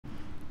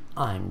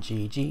I'm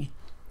Gigi,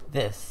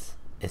 this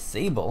is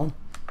Sable,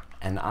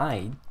 and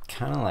I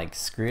kind of like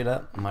screwed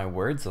up my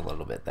words a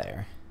little bit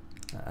there.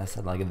 I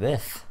said like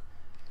this,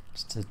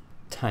 just a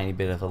tiny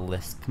bit of a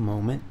lisp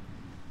moment.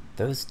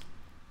 Those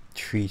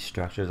tree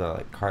structures are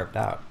like carved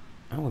out.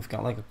 Oh, we've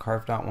got like a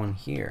carved out one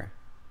here.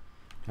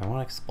 Do I want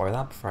to explore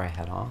that before I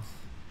head off?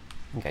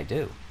 I think I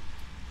do.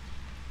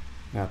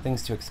 I got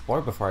things to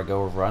explore before I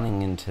go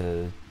running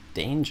into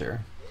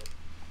danger.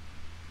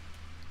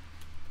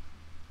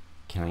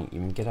 Can I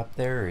even get up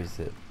there, or is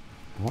it...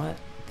 What?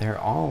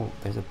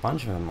 There's a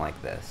bunch of them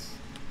like this.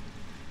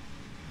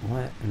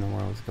 What in the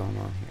world is going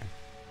on here?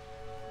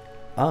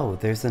 Oh,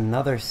 there's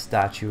another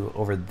statue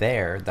over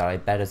there that I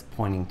bet is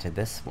pointing to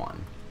this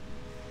one.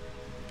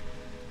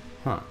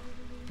 Huh.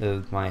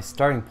 My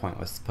starting point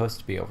was supposed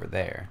to be over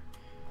there.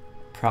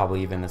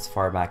 Probably even as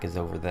far back as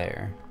over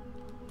there.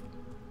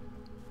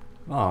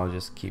 Well, I'll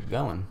just keep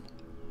going.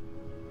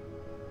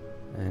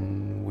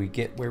 And we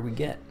get where we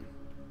get.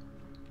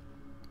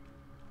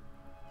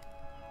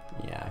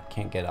 Yeah, I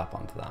can't get up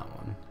onto that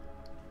one.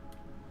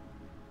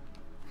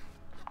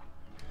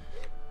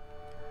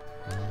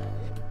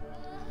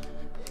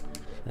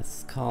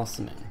 Let's call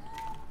some in.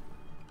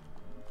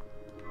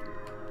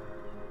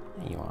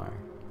 There you are.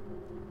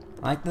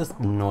 I like the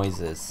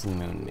noises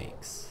Simoon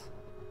makes.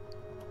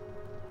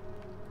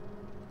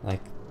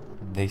 Like,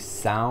 they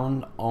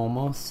sound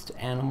almost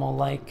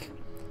animal-like,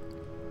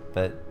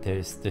 but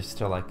there's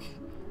still like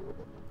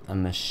a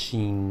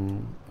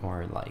machine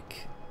or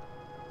like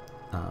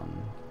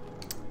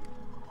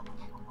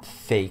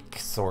fake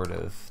sort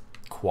of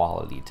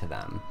quality to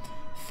them.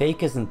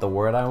 Fake isn't the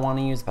word I want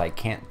to use, but I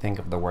can't think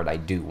of the word I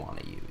do want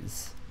to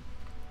use.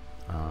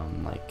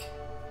 Like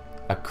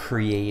a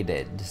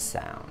created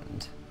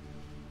sound.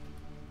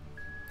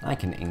 I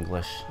can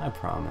English, I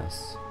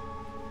promise.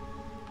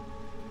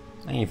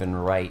 I even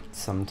write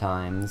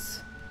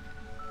sometimes.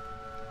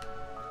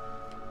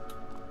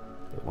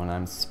 But when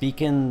I'm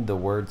speaking, the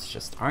words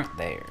just aren't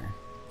there.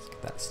 Let's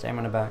get that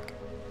stamina back.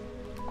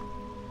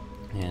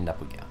 And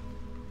up we go.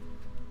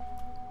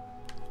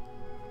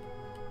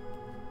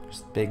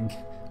 There's big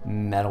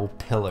metal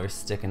pillar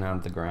sticking out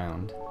of the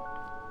ground.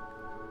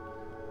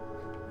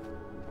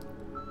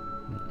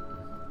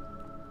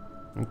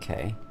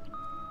 Okay.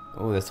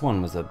 Oh, this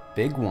one was a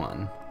big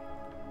one.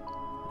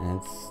 And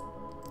it's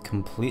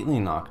completely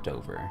knocked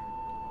over.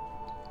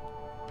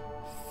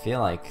 I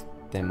feel like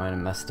they might have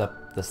messed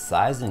up the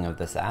sizing of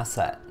this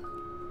asset.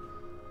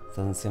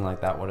 Doesn't seem like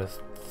that would have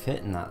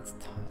fit in that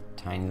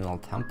tiny little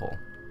temple.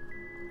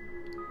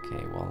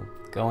 Okay, well,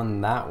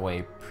 going that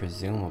way,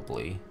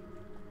 presumably.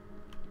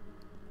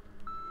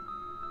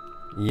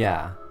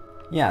 Yeah,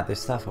 there's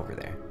stuff over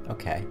there.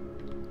 Okay.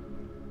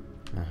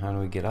 Now how do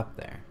we get up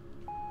there?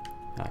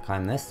 Can I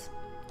climb this?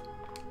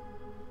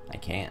 I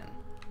can.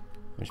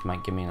 Which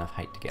might give me enough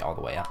height to get all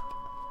the way up.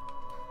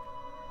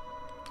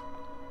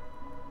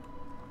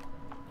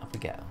 Up we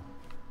go.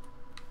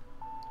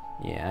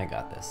 Yeah, I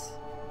got this.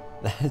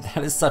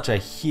 That is such a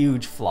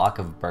huge flock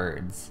of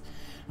birds.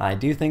 I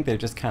do think they're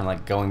just kind of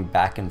like going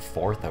back and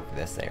forth over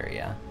this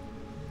area.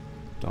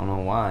 Don't know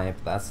why,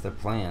 but that's their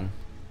plan.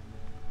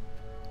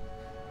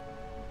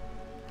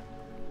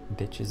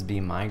 Bitches be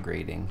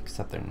migrating,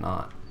 except they're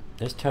not.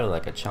 There's totally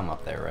like a chum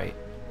up there, right?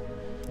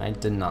 I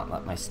did not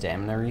let my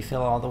stamina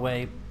refill all the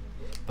way,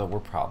 but we're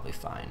probably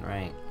fine,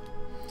 right?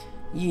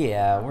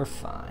 Yeah, we're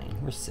fine.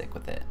 We're sick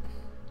with it.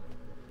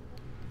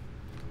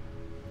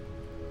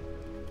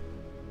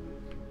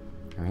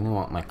 I really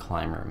want my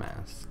climber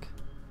mask.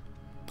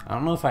 I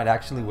don't know if I'd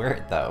actually wear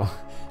it though.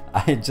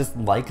 I just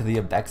like the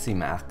Abexi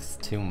masks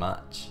too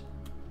much.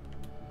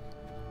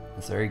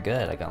 It's very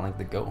good. I got like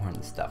the goat horn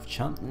and stuff.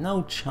 Chum?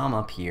 No chum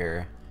up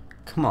here.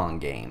 Come on,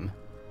 game.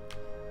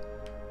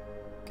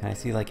 Can I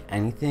see like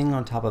anything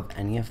on top of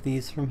any of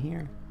these from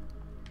here?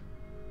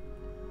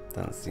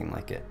 Doesn't seem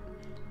like it.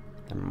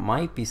 There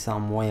might be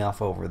some way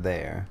off over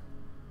there,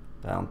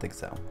 but I don't think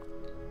so.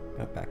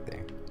 Go back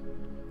there.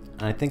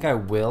 And I think I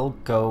will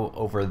go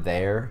over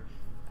there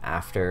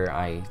after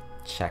I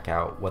check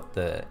out what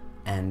the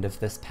end of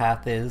this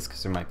path is,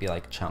 because there might be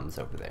like chums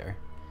over there.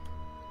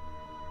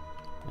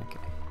 Okay.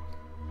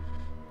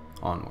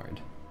 Onward.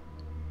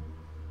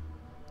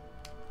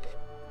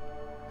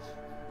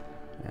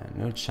 Yeah,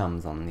 no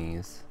chums on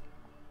these.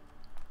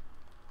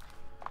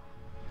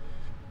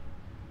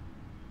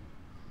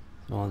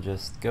 So I'll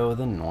just go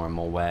the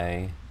normal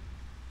way.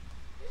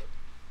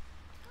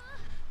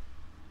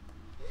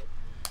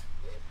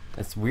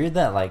 It's weird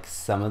that like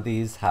some of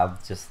these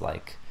have just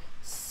like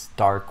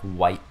stark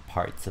white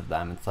parts of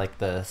them. It's like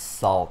the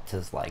salt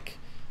is like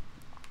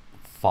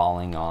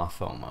falling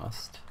off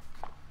almost.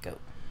 Go.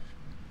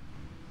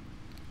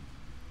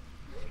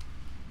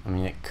 I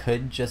mean, it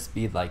could just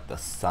be like the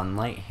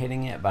sunlight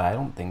hitting it, but I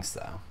don't think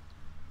so.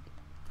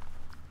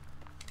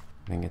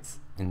 I think it's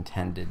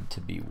intended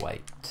to be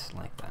white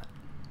like that.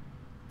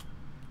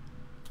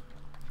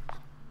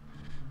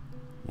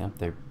 Yep,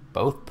 they're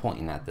both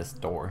pointing at this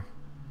door.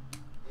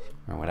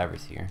 Or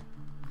whatever's here.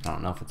 I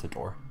don't know if it's a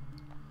door.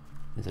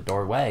 There's a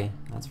doorway,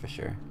 that's for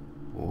sure.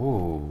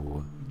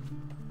 Ooh.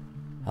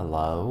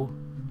 Hello?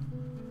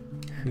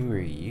 Who are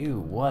you?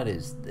 What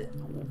is this?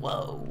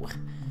 Whoa.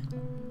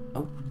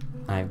 Oh,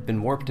 I've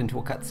been warped into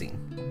a cutscene.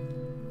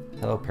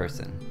 Hello,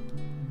 person.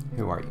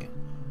 Who are you?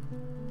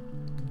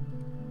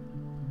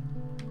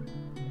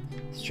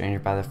 Stranger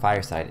by the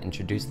fireside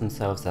introduced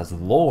themselves as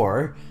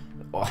Lore.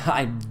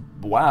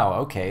 Wow,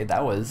 okay,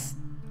 that was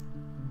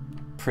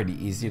pretty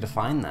easy to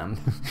find them.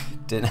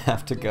 Didn't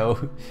have to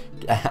go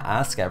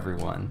ask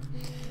everyone.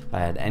 If I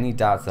had any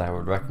doubts that I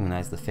would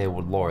recognize the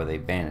fabled Lore, they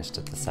vanished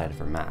at the sight of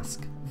her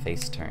mask.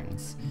 Face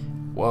turns.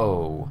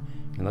 Whoa,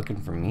 you're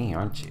looking for me,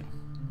 aren't you?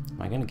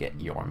 Am I gonna get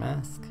your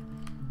mask?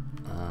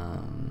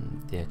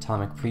 The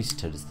Atomic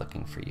Priesthood is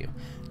looking for you.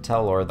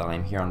 Tell Lore that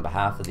I'm here on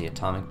behalf of the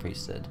Atomic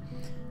Priesthood.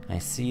 I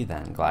see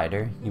then,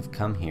 Glider. You've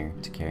come here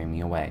to carry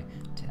me away,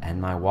 to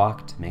end my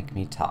walk, to make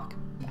me talk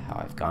about how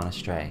I've gone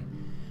astray.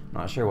 I'm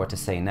not sure what to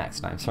say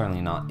next, and I'm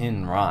certainly not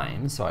in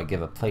rhyme, so I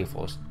give a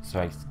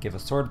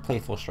sort of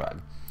playful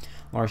shrug.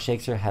 Lore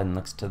shakes her head and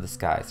looks to the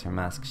skies, her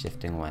mask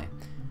shifting away.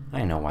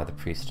 I know why the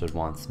priesthood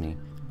wants me.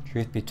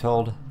 Truth be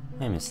told,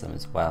 I miss them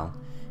as well.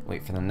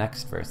 Wait for the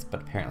next verse,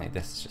 but apparently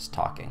this is just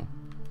talking.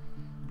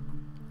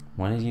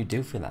 What did you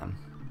do for them?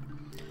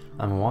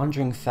 I'm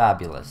wandering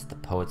fabulous, the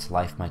poet's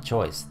life my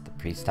choice. The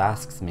priest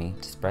asks me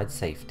to spread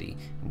safety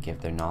and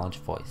give their knowledge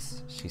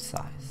voice. She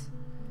sighs.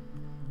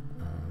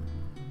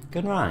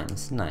 Good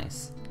rhymes,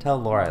 nice. Tell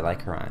Lore I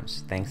like her rhymes.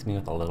 She thanks me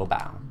with a little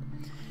bow.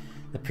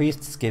 The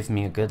priests give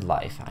me a good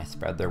life. I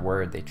spread their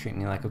word. They treat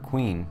me like a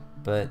queen.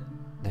 But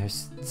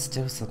there's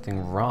still something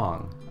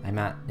wrong. I'm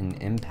at an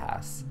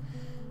impasse.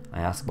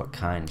 I ask what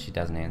kind. She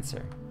doesn't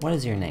answer. What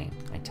is your name?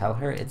 I tell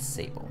her it's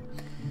Sable.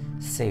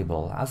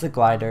 Sable, as a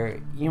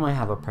glider, you might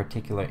have a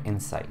particular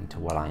insight into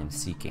what I am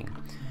seeking.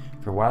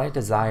 For what I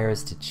desire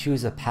is to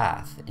choose a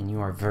path, and you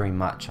are very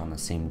much on the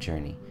same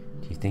journey.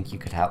 Do you think you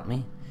could help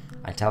me?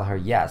 I tell her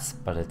yes,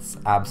 but it's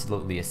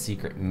absolutely a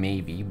secret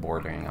maybe,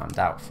 bordering on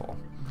doubtful.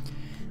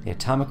 The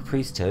Atomic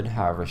Priesthood,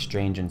 however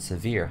strange and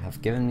severe,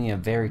 have given me a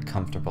very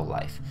comfortable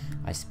life.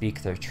 I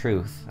speak their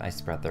truth, I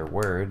spread their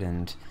word,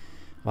 and,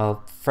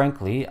 well,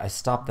 frankly, I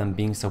stop them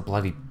being so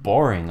bloody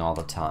boring all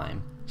the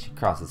time. She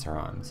crosses her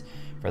arms.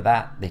 For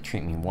that, they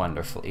treat me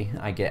wonderfully.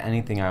 I get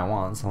anything I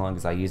want so long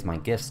as I use my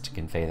gifts to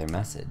convey their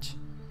message.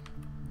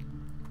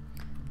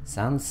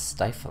 Sounds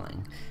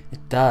stifling.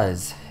 It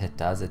does.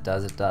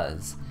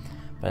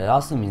 But it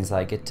also means that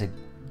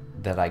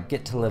I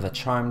get to live a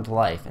charmed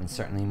life, and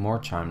certainly more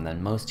charmed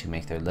than most who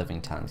make their living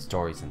telling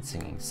stories and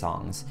singing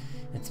songs.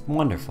 It's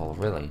wonderful,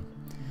 really.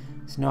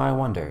 So now I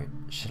wonder,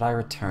 should I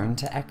return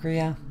to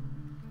Ecria?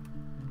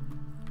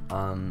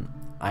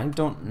 I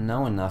don't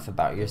know enough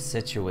about your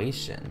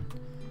situation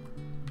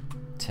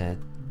to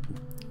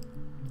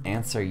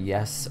answer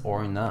yes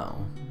or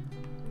no.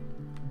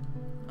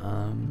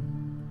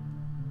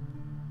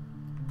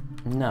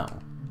 No.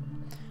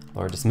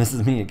 Lore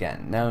dismisses me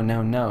again.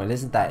 No, it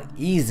isn't that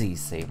easy,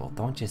 Sable.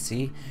 Don't you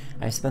see?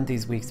 I've spent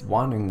these weeks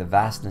wandering the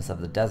vastness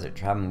of the desert,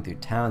 traveling through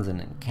towns and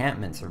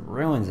encampments,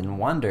 ruins and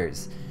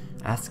wonders,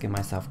 asking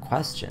myself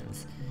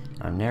questions.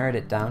 I've narrowed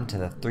it down to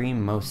the 3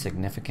 most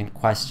significant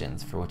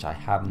questions for which I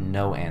have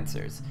no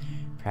answers.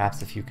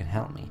 Perhaps if you can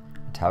help me.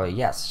 I tell her,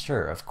 yes,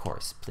 sure, of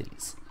course,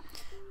 please.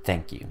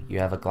 Thank you. You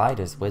have a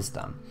glider's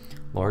wisdom.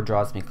 Lore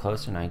draws me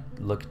closer and I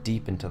look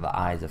deep into the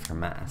eyes of her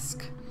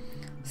mask.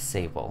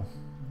 Sable.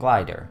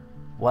 Glider.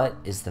 What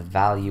is the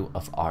value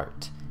of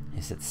art?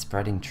 Is it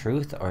spreading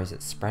truth or is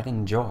it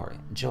spreading joy?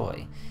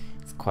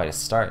 It's quite a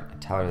start. I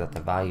tell her that the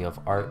value of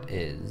art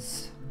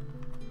is...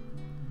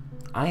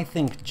 I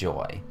think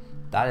joy.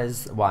 That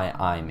is why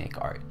I make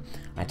art.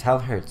 I tell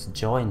her it's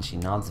joy and she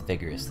nods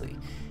vigorously.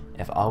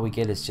 If all we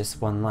get is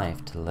just one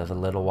life to live a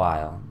little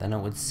while, then it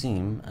would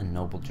seem a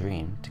noble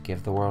dream to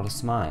give the world a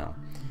smile.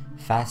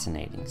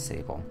 Fascinating,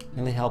 Sable.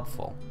 Really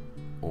helpful.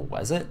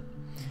 Was it?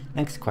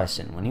 Next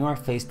question. When you are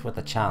faced with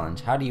a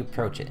challenge, how do you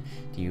approach it?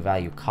 Do you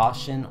value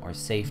caution or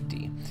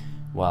safety?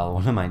 Well,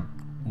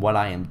 what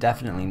I am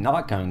definitely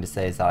not going to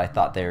say is that I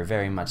thought they were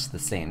very much the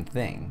same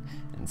thing.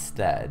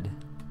 Instead...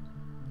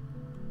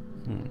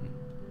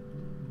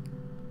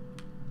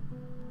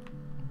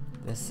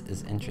 This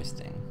is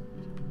interesting.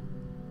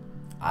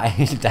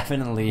 I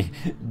definitely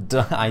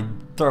I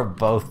throw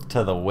both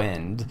to the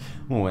wind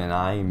when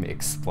I'm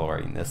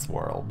exploring this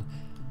world.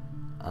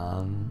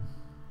 I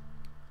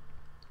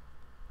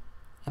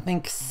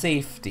think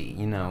safety,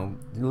 you know,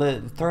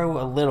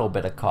 throw a little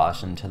bit of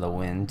caution to the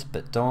wind,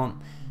 but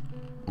don't,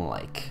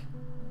 like,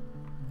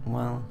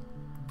 well,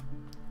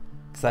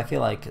 because I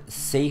feel like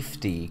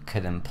safety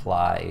could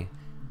imply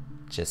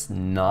just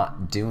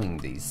not doing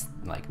these,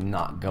 like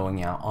not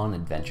going out on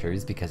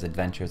adventures because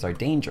adventures are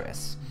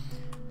dangerous.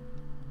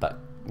 But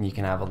you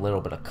can have a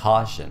little bit of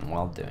caution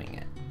while doing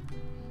it.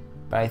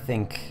 But I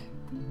think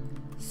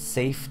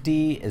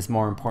safety is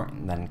more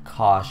important than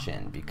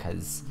caution,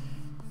 because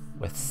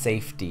with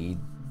safety,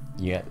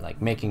 you get,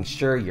 like, making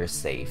sure you're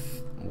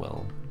safe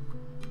will,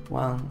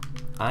 well,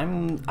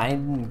 I'm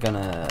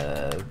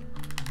gonna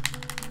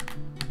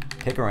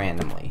pick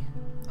randomly.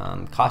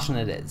 Caution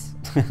it is.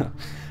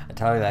 I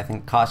tell her that I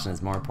think caution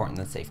is more important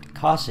than safety.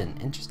 Caution,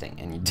 interesting,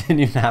 and you didn't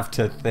even have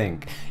to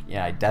think.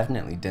 Yeah, I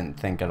definitely didn't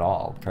think at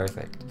all.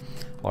 Perfect.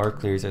 Laura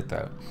clears her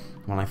throat.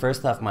 When I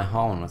first left my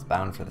home and was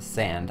bound for the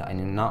sand, I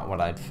knew not what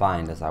I'd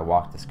find as I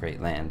walked this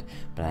great land,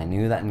 but I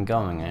knew that in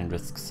going I'd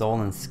risk soul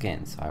and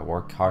skin, so I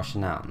wore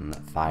caution out and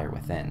lit fire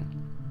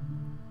within.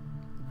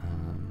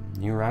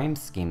 New rhyme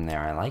scheme there,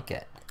 I like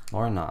it.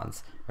 Laura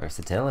nods.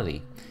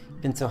 Versatility.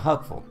 You've been so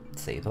helpful.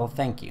 Sable,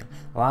 thank you.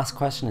 The last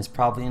question is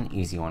probably an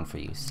easy one for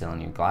you, still in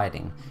your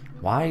gliding.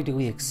 Why do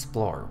we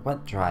explore?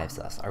 What drives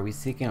us? Are we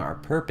seeking our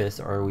purpose,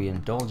 or are we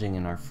indulging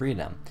in our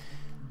freedom?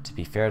 To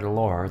be fair to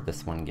Laura,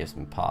 this one gives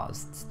me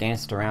pause. It's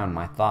danced around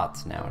my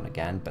thoughts now and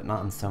again, but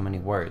not in so many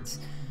words.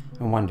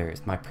 I wonder,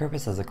 is my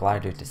purpose as a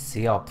glider to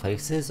see all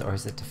places, or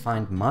is it to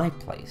find my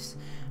place?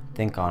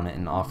 Think on it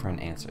and offer an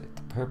answer.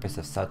 The purpose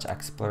of such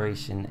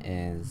exploration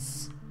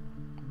is...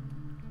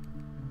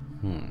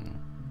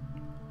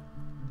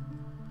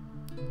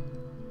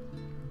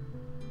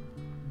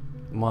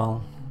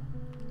 Well,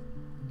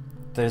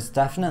 there's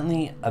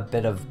definitely a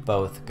bit of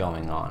both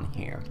going on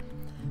here,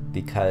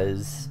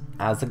 because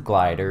as a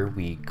glider,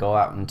 we go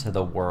out into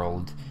the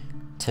world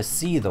to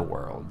see the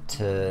world,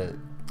 to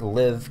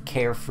live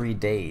carefree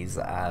days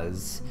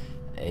as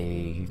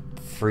a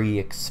free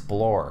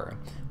explorer.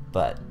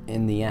 But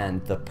in the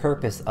end, the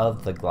purpose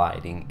of the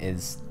gliding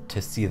is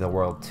to see the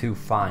world, to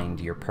find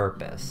your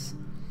purpose.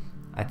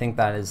 I think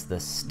that is the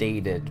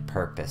stated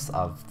purpose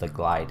of the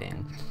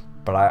gliding.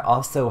 But I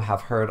also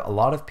have heard a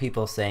lot of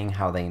people saying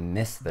how they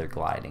miss their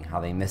gliding,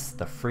 how they miss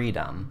the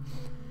freedom.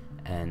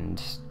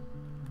 And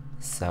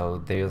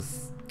so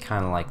there's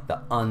kind of like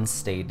the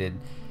unstated,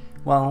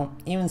 well,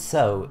 even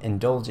so,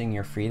 indulging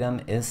your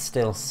freedom is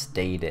still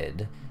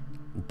stated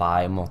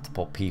by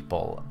multiple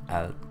people,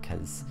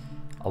 because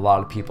a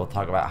lot of people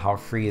talk about how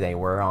free they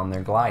were on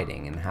their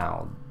gliding and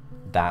how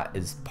that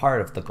is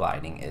part of the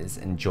gliding, is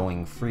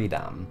enjoying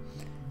freedom.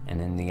 And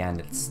in the end,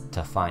 it's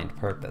to find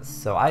purpose.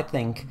 So I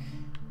think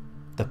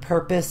the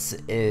purpose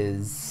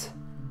is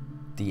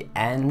the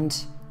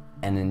end,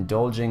 and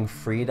indulging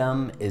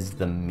freedom is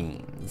the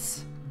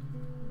means,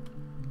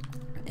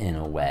 in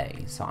a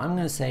way. So I'm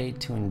going to say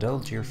to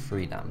indulge your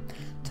freedom.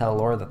 Tell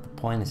Laura that the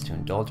point is to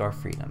indulge our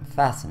freedom.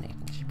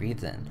 Fascinating. She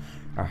breathes in.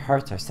 Our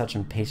hearts are such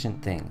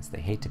impatient things.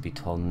 They hate to be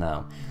told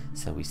no.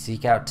 So we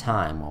seek out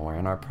time while we're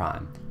in our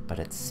prime. But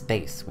it's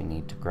space we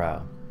need to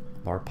grow.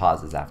 Laura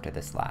pauses after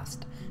this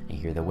last. You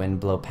hear the wind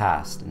blow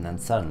past, and then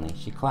suddenly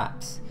she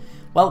claps.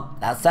 Well,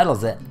 that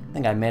settles it. I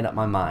think I made up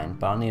my mind,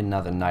 but I'll need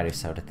another night or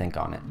so to think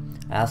on it.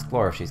 I ask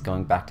Laura if she's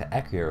going back to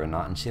Ecuador or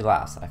not, and she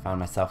laughs. I found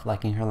myself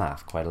liking her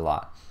laugh quite a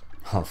lot.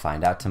 I'll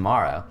find out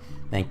tomorrow.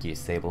 Thank you,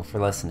 Sable, for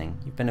listening.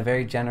 You've been a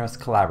very generous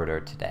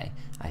collaborator today.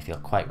 I feel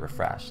quite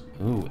refreshed.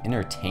 Ooh,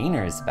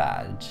 Entertainer's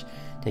Badge.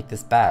 Take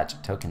this badge, a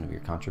token of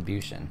your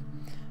contribution.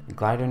 A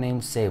glider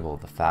named Sable,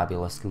 the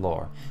fabulous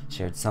Lore,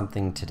 shared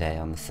something today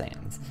on the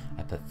sands.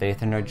 I put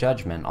faith in her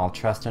judgment, all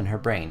trust in her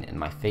brain, and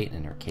my fate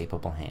in her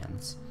capable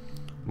hands.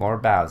 Lore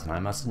bows, and I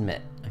must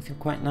admit, I feel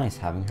quite nice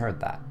having heard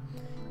that.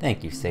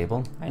 Thank you,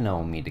 Sable. I know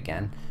we'll meet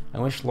again. I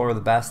wish Laura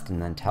the best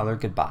and then tell her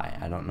goodbye.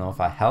 I don't know if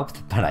I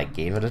helped, but I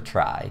gave it a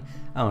try.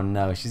 Oh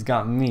no, she's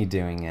got me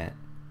doing it.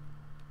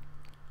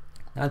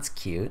 That's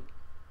cute.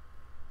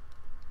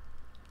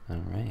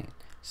 Alright.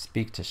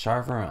 Speak to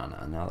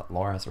Sharvarana now that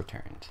Laura has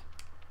returned.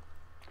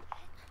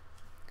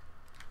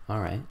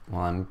 Alright,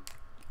 well I'm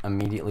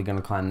immediately going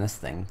to climb this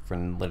thing for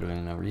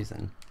literally no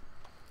reason.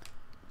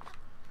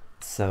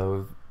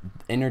 So,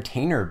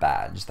 Entertainer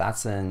Badge,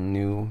 that's a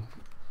new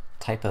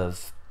type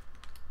of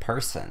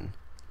person.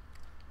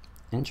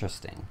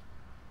 Interesting.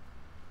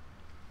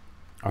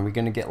 Are we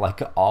going to get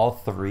like all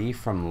three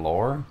from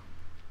Lore?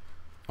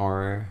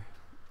 Or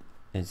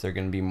is there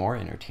going to be more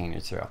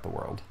entertainers throughout the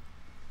world?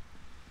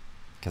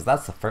 Because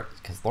that's the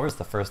first, because Lore's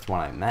the first one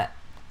I met.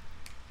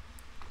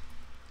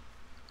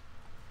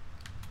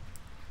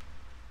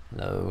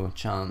 Hello,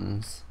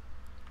 chums.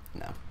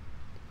 No.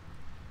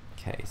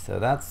 Okay, so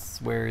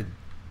that's where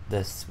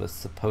this was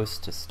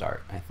supposed to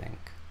start, I think.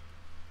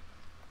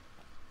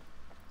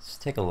 Let's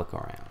take a look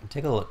around.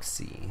 Take a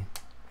look-see.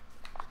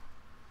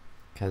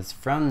 Because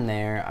from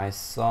there, I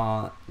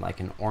saw like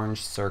an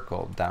orange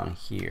circle down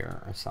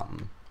here or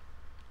something.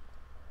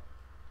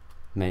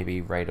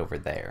 Maybe right over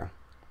there.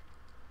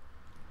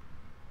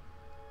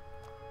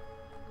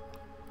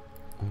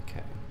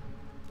 Okay.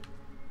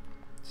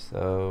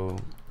 So,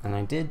 and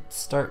I did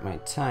start my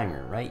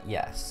timer, right?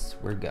 Yes,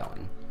 we're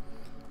going.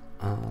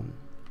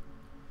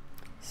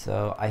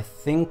 So I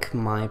think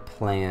my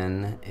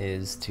plan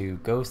is to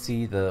go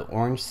see the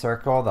orange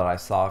circle that I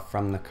saw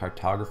from the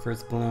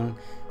cartographer's balloon,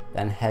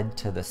 then head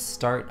to the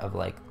start of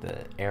like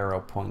the arrow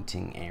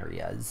pointing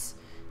areas,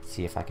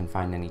 see if I can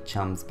find any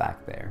chums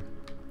back there.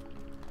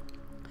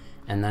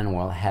 And then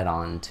we'll head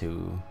out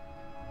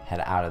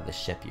of the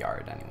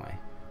shipyard anyway.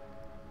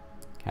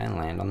 Can I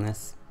land on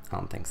this? I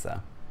don't think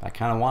so. But I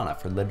kind of want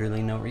it for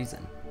literally no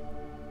reason.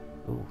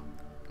 Ooh.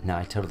 No,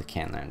 I totally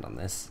can land on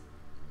this.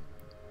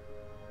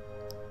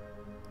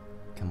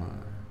 Come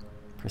on.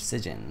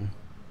 Precision.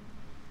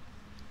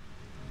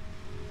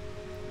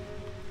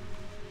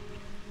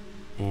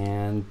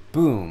 and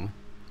boom,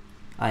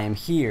 I am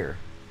here.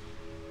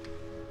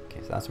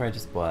 Okay, so that's where I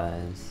just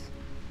was.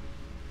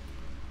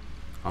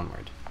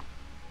 Onward.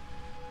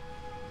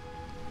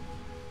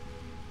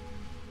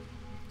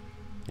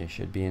 There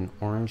should be an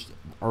orange,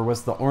 or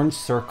was the orange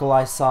circle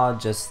I saw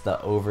just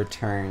the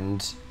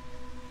overturned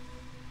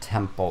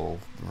temple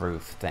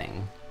roof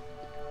thing?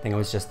 I think it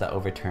was just the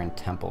overturned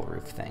temple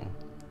roof thing.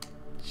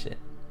 Shit.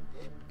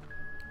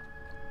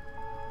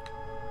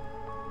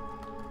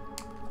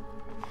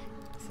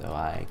 So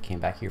I came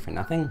back here for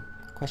nothing?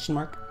 Question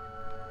mark?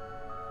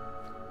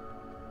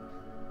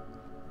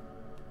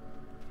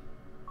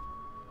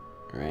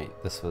 Right,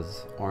 this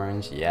was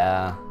orange.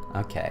 Yeah,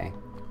 okay.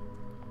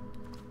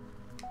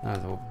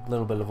 That was a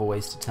little bit of a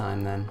waste of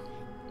time then.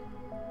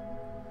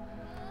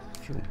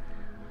 Phew.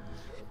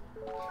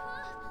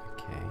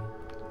 Okay.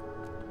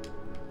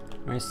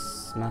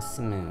 Where's my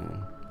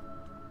Simoon?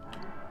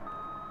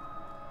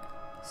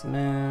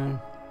 Simoon,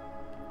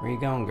 where you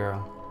going,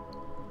 girl?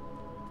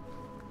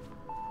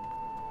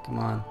 Come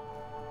on.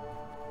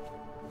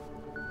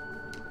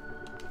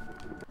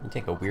 You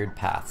take a weird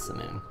path,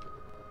 Simoon.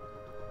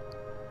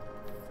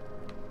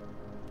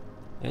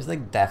 There's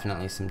like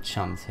definitely some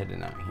chums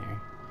hidden out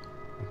here.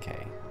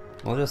 Okay,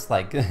 we'll just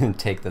like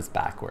take this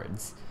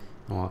backwards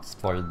and we'll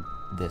explore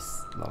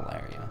this little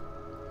area.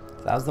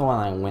 So that was the one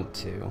I went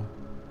to.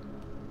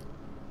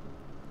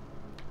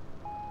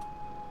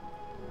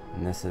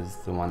 And this is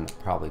the one that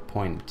probably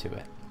pointed to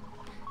it.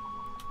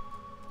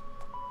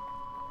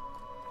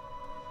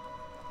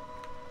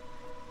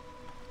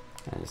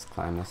 I just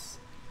climb this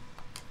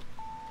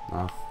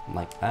off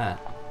like that.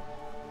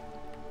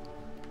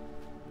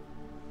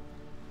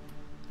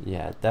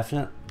 Yeah,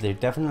 they're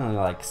definitely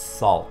like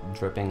salt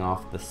dripping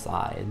off the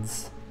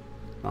sides.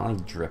 Not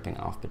like dripping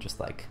off, but just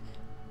like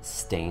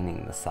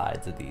staining the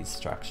sides of these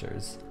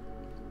structures.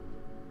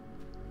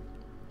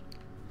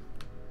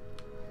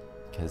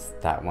 Because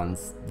that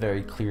one's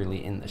very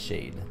clearly in the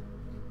shade.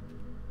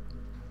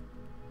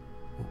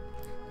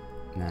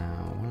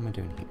 Now, what am I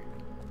doing here?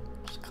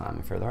 Just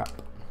climbing further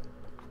up.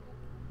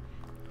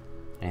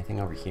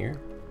 Anything over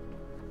here?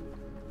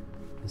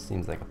 This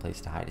seems like a place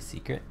to hide a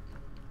secret.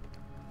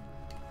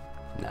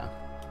 No.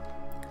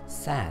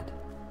 Sad.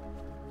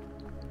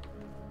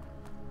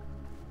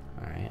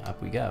 Alright, up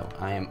we go.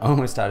 I am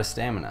almost out of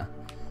stamina.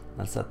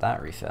 Let's let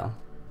that refill.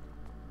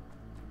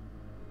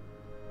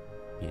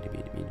 And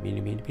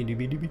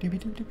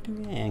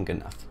good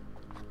enough.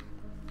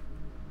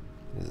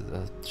 This is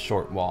a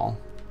short wall.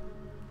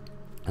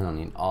 I don't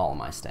need all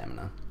my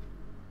stamina.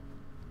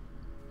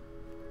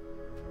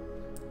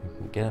 We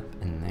can get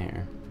up in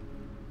there.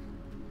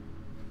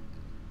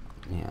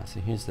 Yeah,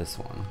 so here's this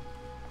one.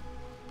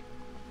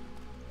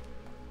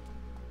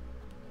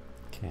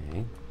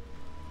 Okay.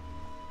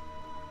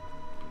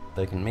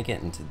 But I can make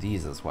it into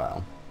these as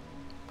well.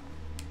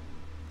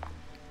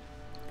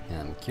 And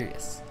I'm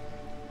curious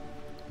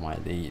why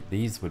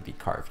these would be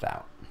carved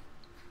out.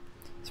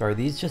 So are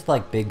these just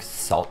like big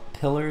salt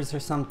pillars or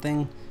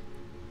something?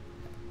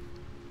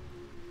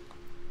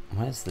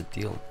 What is the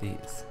deal with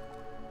these?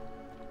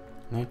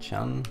 No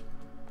chum?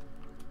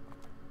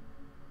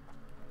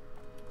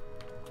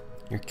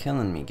 You're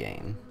killing me,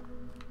 game.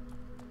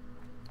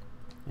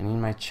 I need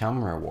my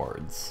chum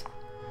rewards.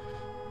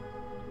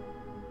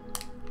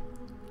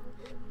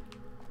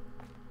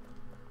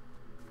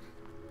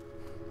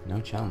 No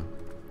chum.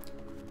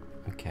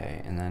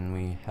 Okay, and then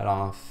we head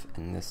off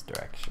in this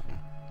direction.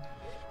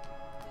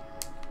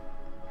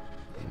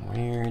 And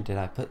where did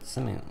I put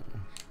Simoon?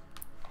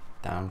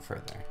 Down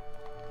further.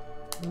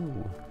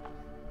 Ooh.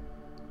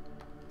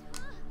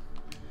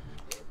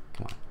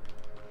 Come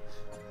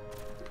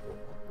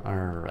on.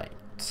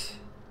 Alright.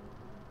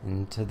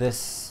 Into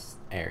this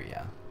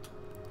area.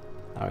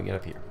 How do we get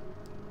up here?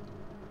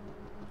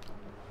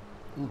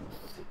 Ooh.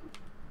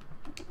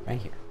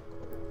 Right here.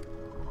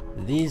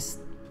 These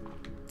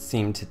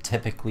seem to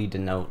typically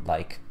denote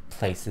like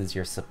places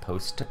you're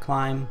supposed to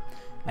climb,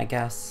 I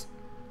guess.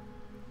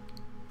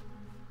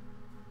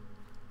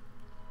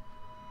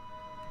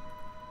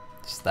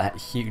 Just that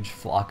huge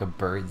flock of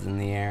birds in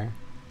the air.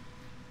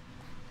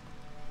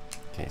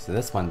 Okay, so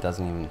this one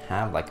doesn't even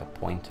have like a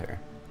pointer.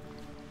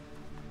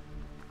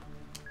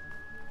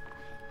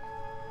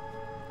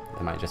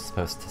 Am I just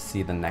supposed to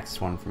see the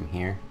next one from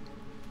here?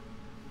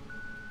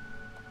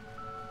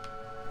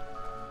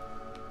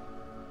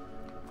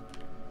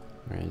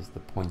 Or is the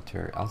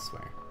pointer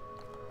elsewhere?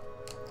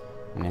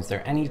 And is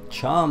there any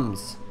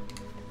chums?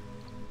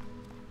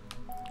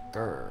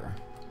 Grr.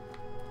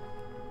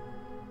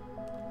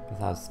 I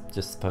was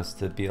just supposed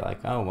to be like,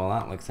 oh, well,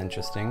 that looks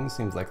interesting.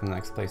 Seems like the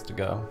next place to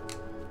go.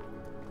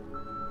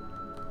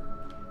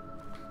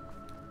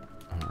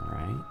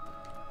 Alright.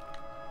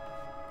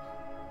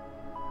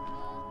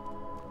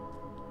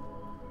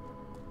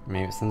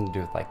 Maybe it's something to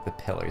do with like the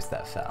pillars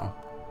that fell.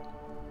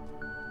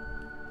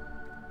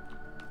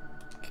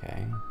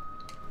 Okay.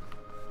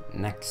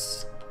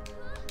 Next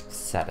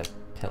set of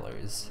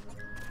pillars.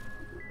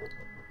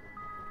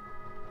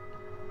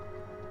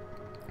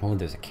 Oh,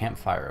 there's a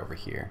campfire over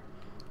here.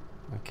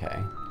 Okay.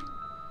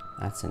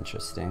 That's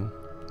interesting.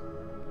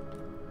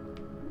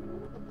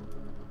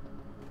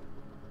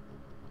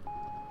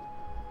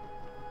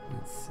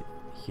 Let's see.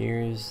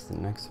 Here's the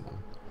next one.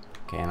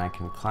 Okay, and I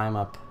can climb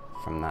up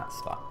from that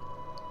spot.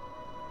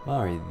 What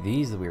are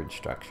these weird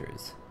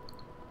structures?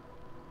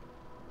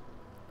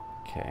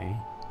 Okay.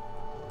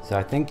 So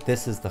I think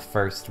this is the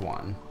first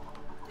one.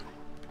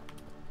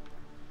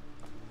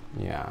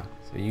 Yeah.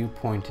 So you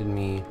pointed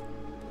me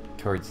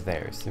towards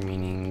there. So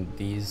meaning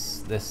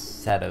this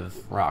set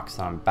of rocks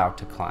I'm about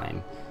to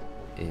climb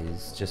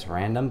is just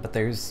random, but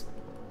there's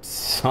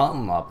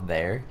something up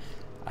there.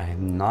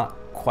 I'm not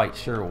quite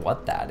sure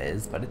what that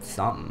is, but it's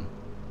something.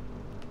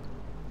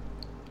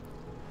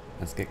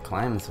 Let's get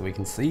climbing so we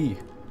can see.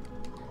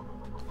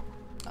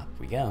 Up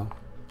we go.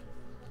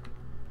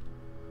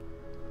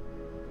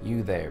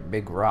 You there,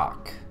 big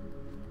rock.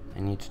 I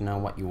need to know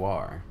what you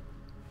are.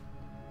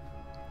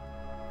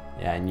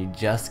 Yeah, and you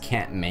just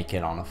can't make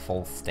it on a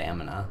full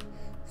stamina.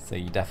 So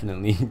you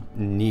definitely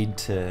need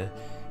to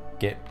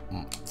get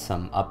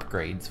some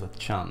upgrades with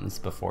chums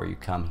before you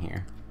come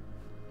here.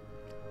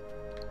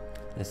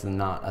 This is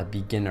not a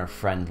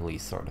beginner-friendly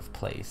sort of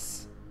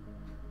place.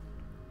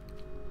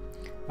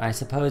 I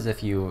suppose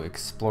if you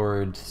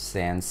explored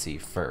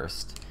Sandsea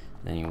first,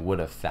 then you would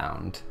have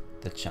found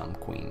the Chum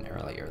Queen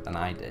earlier than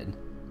I did.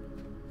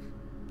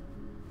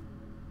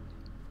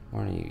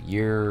 What are you?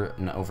 You're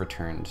an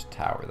overturned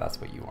tower,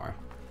 that's what you are.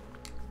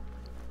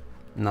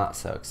 Not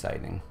so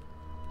exciting.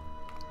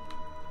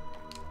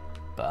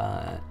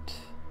 But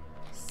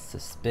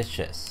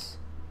suspicious.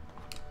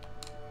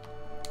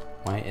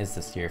 Why is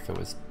this here if it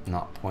was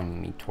not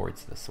pointing me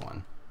towards this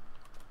one?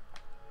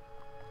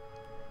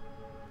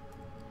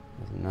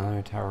 There's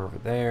another tower over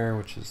there,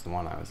 which is the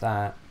one I was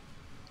at.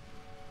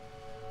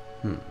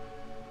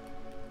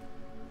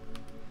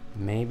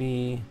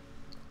 Maybe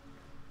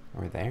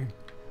over there?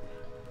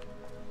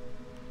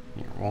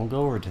 Here, we'll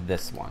go over to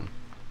this one.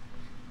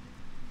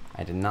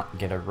 I did not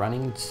get a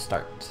running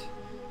start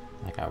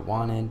like I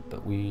wanted,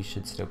 but we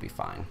should still be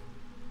fine.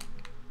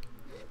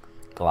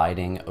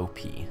 Gliding OP.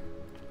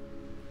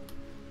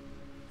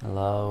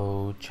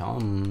 Hello,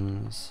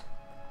 chums.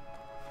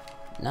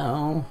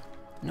 No,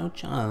 no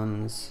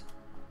chums.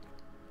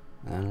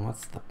 Then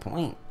what's the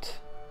point?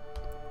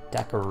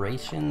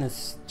 Decoration?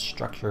 This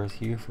structure is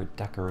here for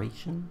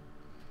decoration?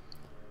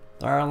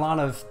 There are a lot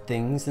of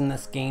things in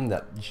this game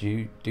that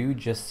do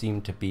just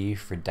seem to be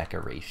for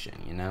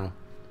decoration, you know?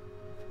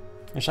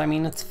 Which, I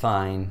mean, it's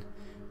fine,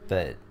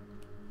 but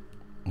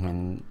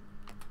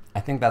I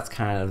think that's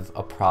kind of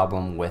a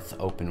problem with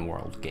open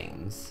world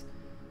games.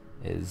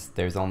 Is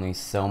there's only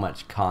so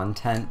much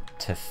content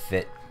to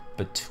fit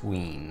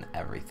between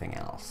everything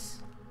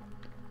else.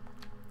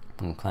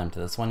 I'm gonna climb to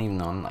this one even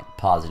though I'm like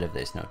positive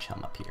there's no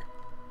chum up here.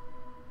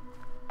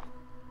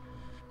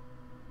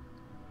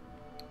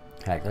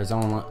 Heck, there's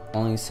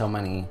only so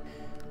many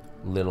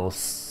little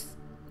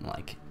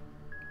like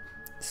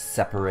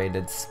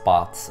separated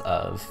spots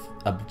of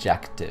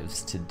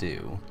objectives to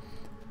do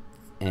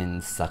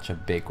in such a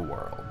big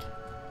world.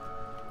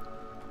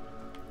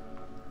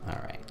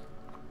 Alright.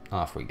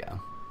 Off we go.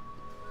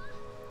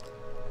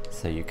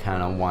 So you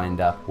kind of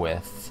wind up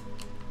with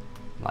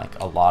like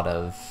a lot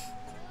of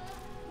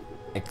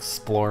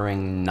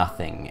exploring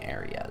nothing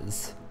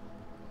areas.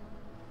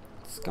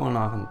 What's going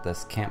on with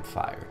this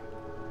campfire?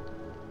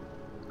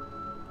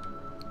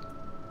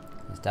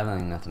 There's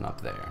definitely nothing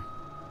up there.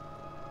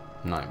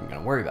 I'm not even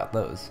gonna worry about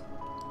those.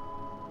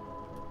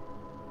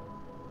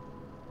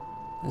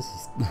 This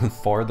is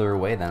farther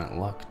away than it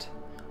looked.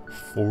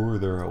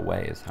 Farther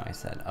away is how I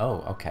said.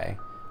 Oh, okay.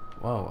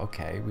 Whoa,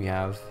 okay, we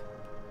have...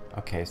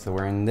 Okay, so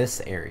we're in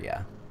this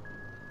area.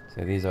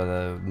 So these are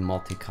the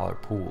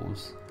multicolor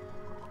pools.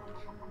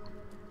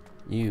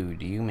 Do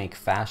you make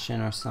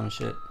fashion or some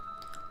shit?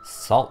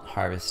 Salt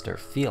Harvester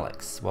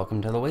Felix,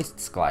 welcome to the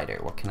Wastes Glider.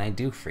 What can I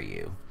do for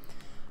you?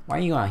 Why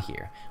are you out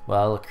here?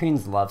 Well,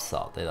 Lacrines love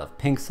salt. They love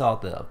pink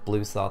salt, they love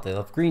blue salt, they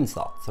love green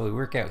salt. So we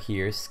work out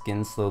here,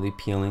 skin slowly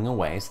peeling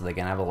away so they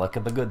can have a look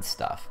at the good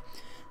stuff.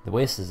 The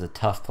Waste is a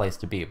tough place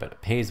to be, but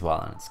it pays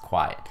well and it's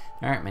quiet.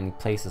 There aren't many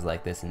places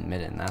like this in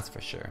Midden, that's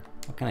for sure.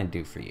 What can I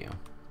do for you?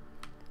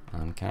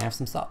 Can I have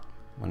some salt?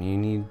 What do you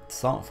need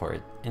salt for?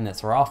 It in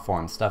its raw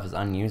form, stuff is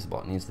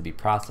unusable. It needs to be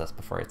processed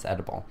before it's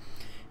edible.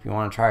 If you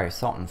want to try our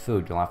salt and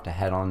food, you'll have to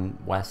head on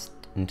west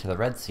into the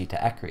Red Sea to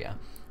Ekria.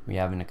 We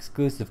have an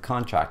exclusive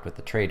contract with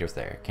the traders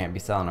there. Can't be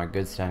selling our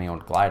goods to any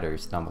old glider who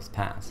stumbles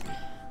past.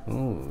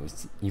 Ooh,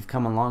 you've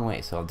come a long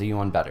way, so I'll do you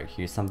one better.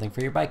 Here's something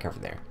for your bike over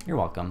there. You're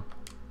welcome.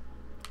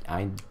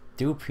 I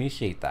do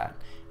appreciate that.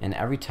 And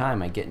every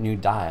time I get new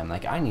dye, I'm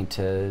like, I need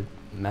to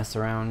mess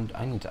around.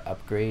 I need to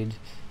upgrade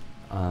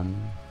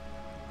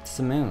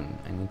Simoon.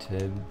 I need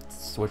to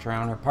switch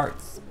around her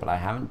parts, but I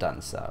haven't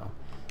done so.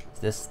 Is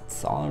this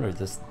solid or is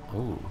this...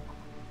 Ooh.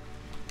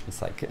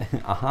 It's like,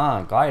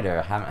 glider.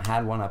 I haven't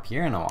had one up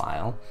here in a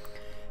while.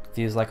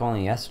 Feels like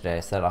only yesterday I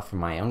set off for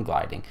my own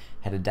gliding.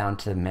 Headed down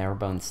to the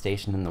Marrowbone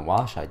station in the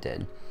wash I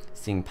did.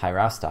 Seeing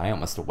Pyrausta, I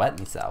almost wet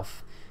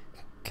myself.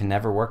 can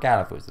never work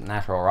out if it was a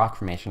natural rock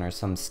formation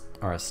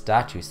or a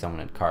statue someone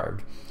had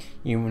carved.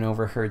 You even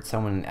overheard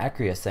someone in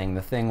Ecria saying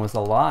the thing was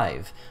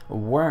alive. A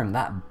worm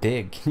that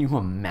big. Can you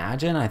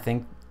imagine? I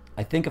think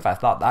if I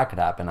thought that could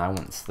happen, I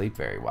wouldn't sleep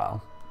very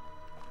well.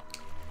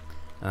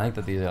 I like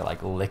that these are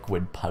like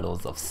liquid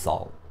puddles of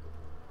salt.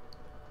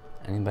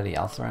 Anybody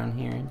else around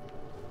here?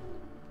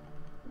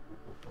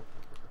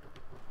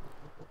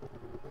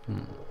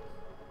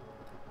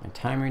 My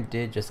timer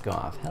did just go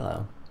off.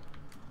 Hello.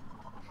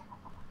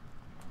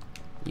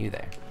 You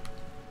there.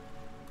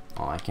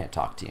 Oh, I can't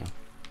talk to you.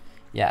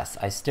 Yes,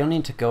 I still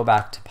need to go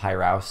back to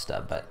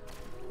Pyrausta, but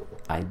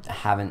I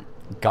haven't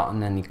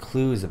gotten any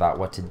clues about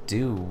what to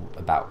do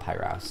about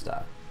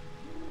Pyrausta.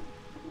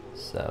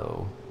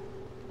 So,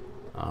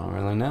 I don't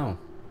really know.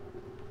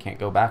 Can't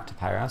go back to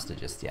Pyrausta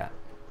just yet.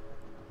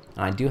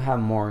 And I do have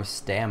more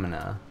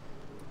stamina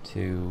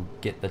to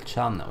get the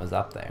chum that was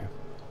up there.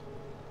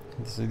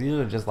 So these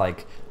are just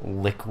like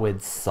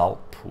liquid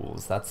salt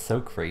pools. That's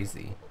so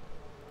crazy.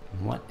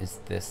 What is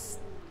this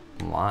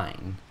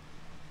line?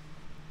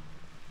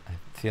 I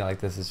feel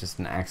like this is just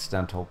an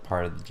accidental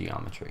part of the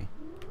geometry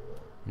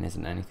and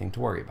isn't anything to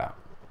worry about.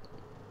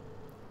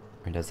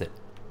 Or does it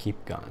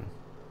keep going?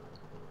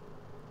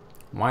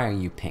 Why are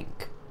you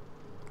pink?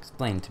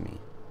 Explain to me.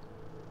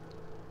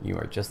 You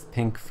are just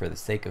pink for the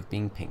sake of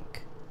being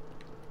pink.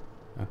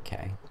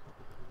 Okay.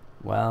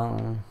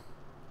 Well,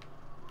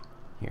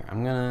 here,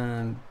 I'm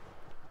gonna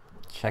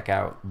check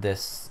out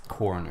this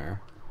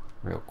corner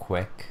real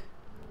quick,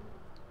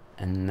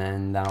 and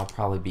then that'll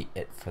probably be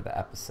it for the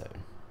episode.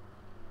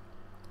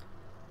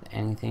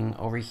 Anything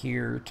over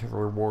here to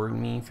reward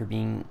me for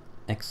being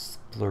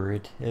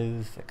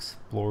explorative,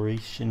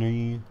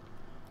 exploration-y,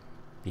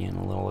 being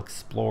a little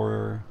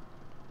explorer?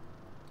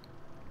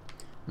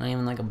 Not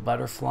even like a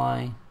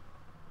butterfly.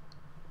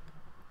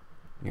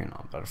 You're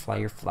not a butterfly,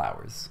 you're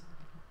flowers.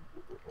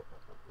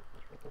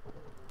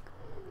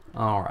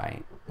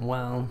 Alright,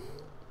 well,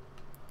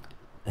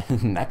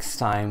 next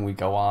time we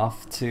go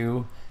off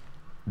to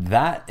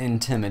that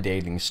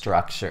intimidating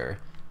structure.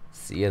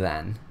 See you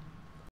then.